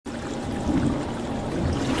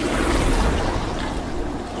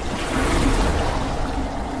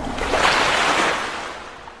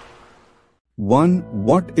1.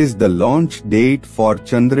 What is the launch date for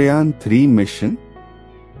Chandrayaan 3 mission?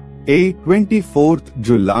 A. 24th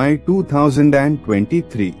July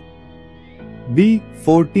 2023. B.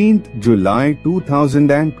 14th July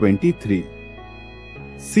 2023.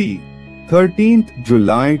 C. 13th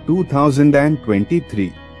July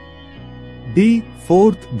 2023. D.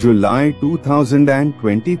 4th July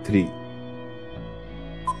 2023.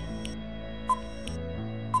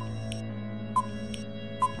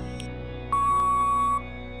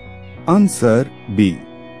 Answer B.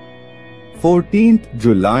 14th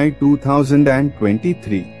July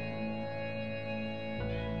 2023.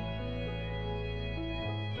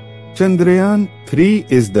 Chandrayaan 3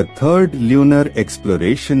 is the third lunar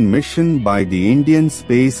exploration mission by the Indian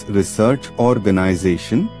Space Research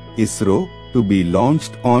Organisation, ISRO, to be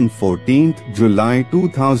launched on 14th July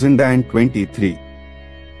 2023.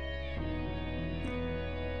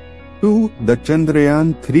 2. The Chandrayaan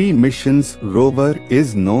 3 mission's rover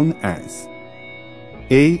is known as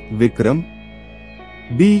A. Vikram,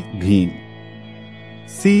 B. Bhim,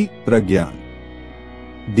 C. Pragyan,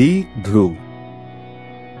 D. Dhruv.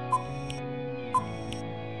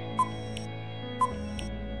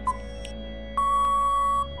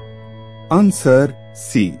 Answer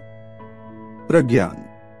C. Pragyan.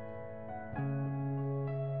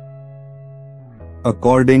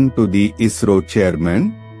 According to the ISRO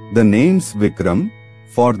chairman, the names Vikram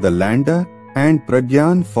for the lander and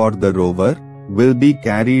Pragyan for the rover will be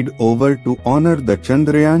carried over to honor the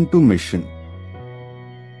Chandrayaan 2 mission.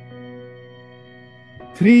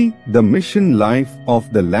 3. The mission life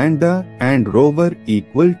of the lander and rover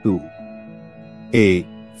equal to A.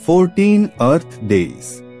 14 Earth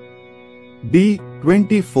days, B.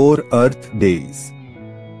 24 Earth days,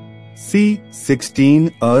 C.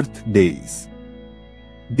 16 Earth days,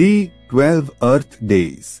 D. 12 Earth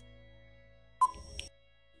days.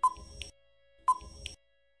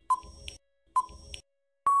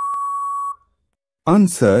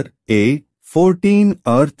 Answer A. 14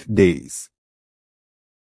 Earth days.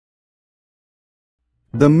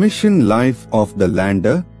 The mission life of the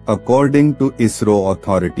lander, according to ISRO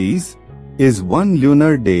authorities, is 1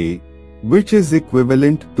 lunar day, which is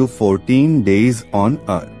equivalent to 14 days on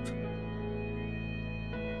Earth.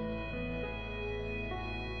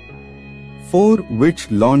 4.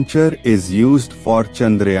 Which launcher is used for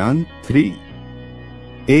Chandrayaan 3?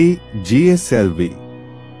 A. GSLV,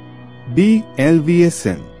 B.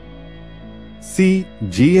 LVSN, C.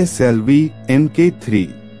 GSLV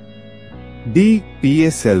Mk3, D.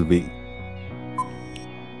 PSLV.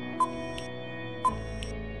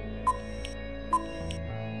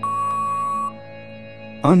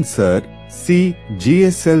 Answer C.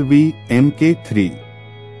 GSLV Mk3.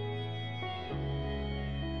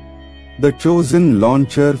 The chosen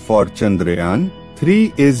launcher for Chandrayaan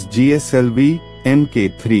 3 is GSLV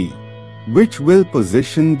Mk3, which will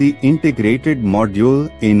position the integrated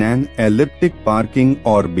module in an elliptic parking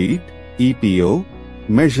orbit (EPO),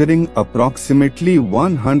 measuring approximately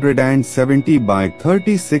 170 by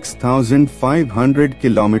 36,500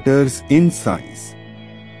 kilometers in size.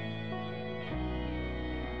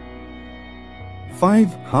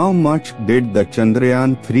 5. How much did the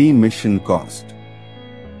Chandrayaan 3 mission cost?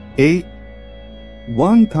 A.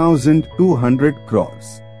 1,200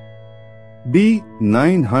 crores, B.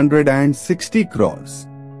 960 crores,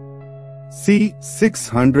 C.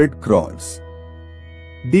 600 crores,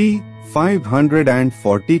 D.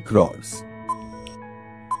 540 crores.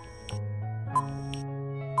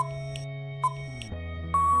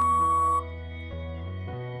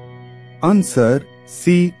 Answer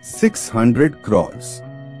C. 600 crores.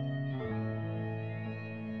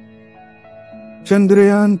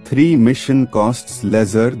 Chandrayaan 3 mission costs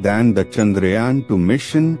lesser than the Chandrayaan 2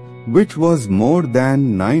 mission, which was more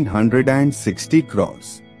than 960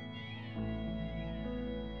 crores.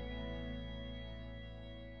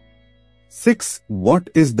 6. What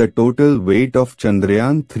is the total weight of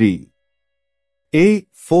Chandrayaan 3? A.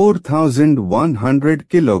 4,100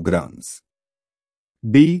 kilograms,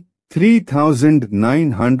 B.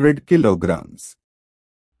 3,900 kilograms,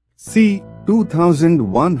 C.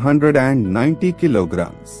 2,190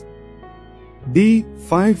 kilograms, D.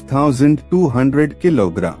 5,200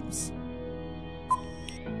 kilograms.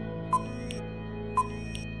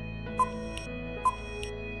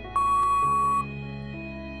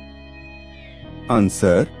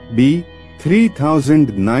 Answer B.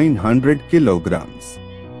 3,900 kilograms.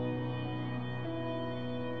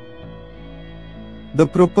 The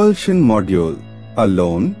propulsion module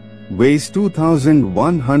alone weighs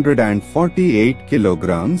 2,148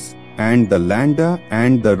 kilograms, and the lander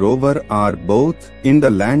and the rover are both in the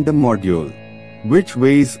lander module, which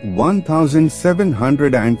weighs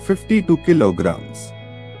 1752 kilograms.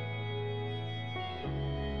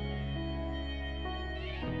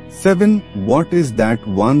 7. What is that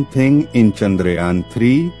one thing in Chandrayaan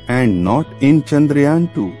 3 and not in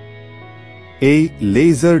Chandrayaan 2? A.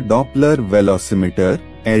 Laser Doppler Velocimeter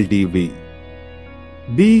 (LDV).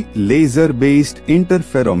 B. Laser-based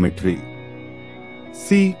interferometry.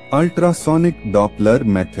 C. Ultrasonic Doppler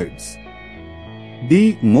methods.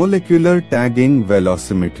 D. Molecular tagging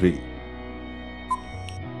velocimetry.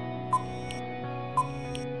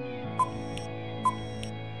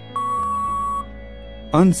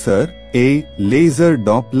 Answer A. Laser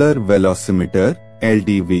Doppler Velocimeter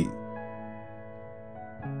 (LDV).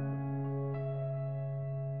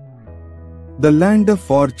 The lander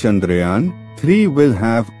for Chandrayaan 3 will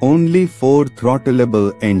have only 4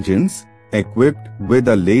 throttleable engines equipped with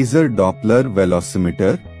a laser Doppler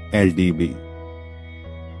velocimeter (LDV).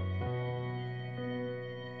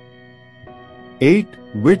 8.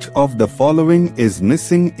 Which of the following is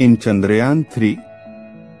missing in Chandrayaan 3?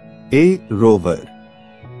 A. Rover.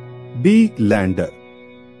 B. Lander.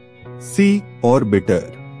 C. Orbiter.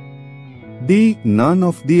 D. None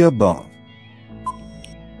of the above.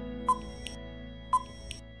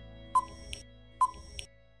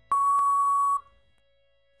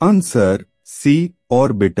 Answer C.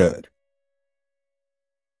 Orbiter.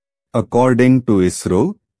 According to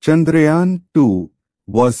ISRO, Chandrayaan 2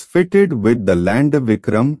 was fitted with the lander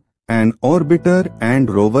Vikram, an orbiter and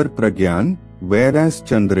rover Pragyan, whereas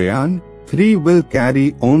Chandrayaan 3 will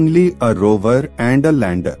carry only a rover and a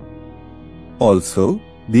lander. Also,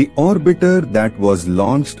 the orbiter that was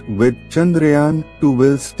launched with Chandrayaan 2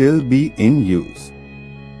 will still be in use.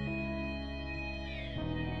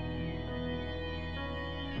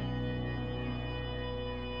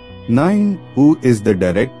 Nine. Who is the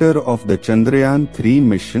director of the Chandrayaan 3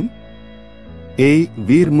 mission? A.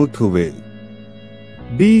 Veer Muthuvel.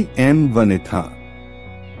 B. M. Vanitha.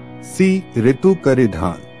 C. Ritu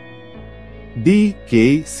Karidhan. D.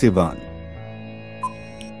 K. Sivan.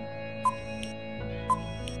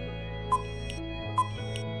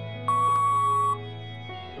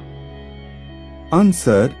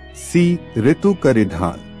 Answer C. Ritu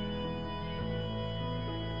Karidhan.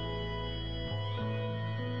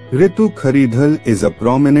 Ritu Karidhal is a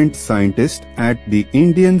prominent scientist at the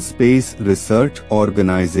Indian Space Research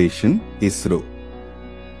Organisation, ISRO.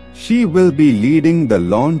 She will be leading the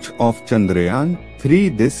launch of Chandrayaan 3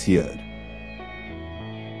 this year.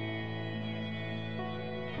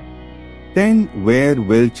 10. Where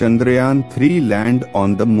will Chandrayaan 3 land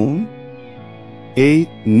on the moon? A.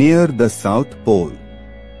 Near the South Pole.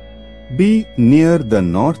 B. Near the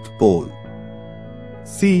North Pole.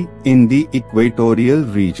 C. In the equatorial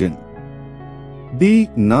region. D.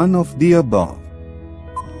 None of the above.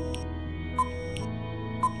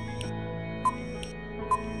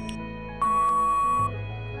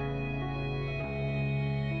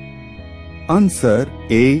 Answer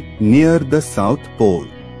A. Near the South Pole.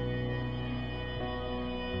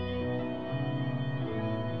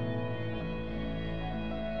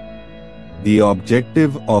 The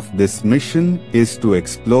objective of this mission is to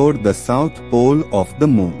explore the South Pole of the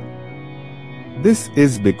Moon. This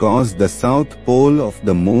is because the South Pole of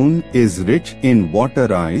the Moon is rich in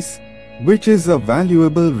water ice, which is a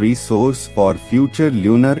valuable resource for future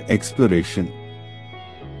lunar exploration.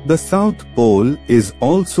 The South Pole is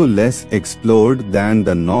also less explored than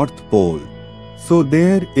the North Pole, so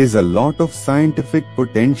there is a lot of scientific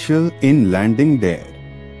potential in landing there.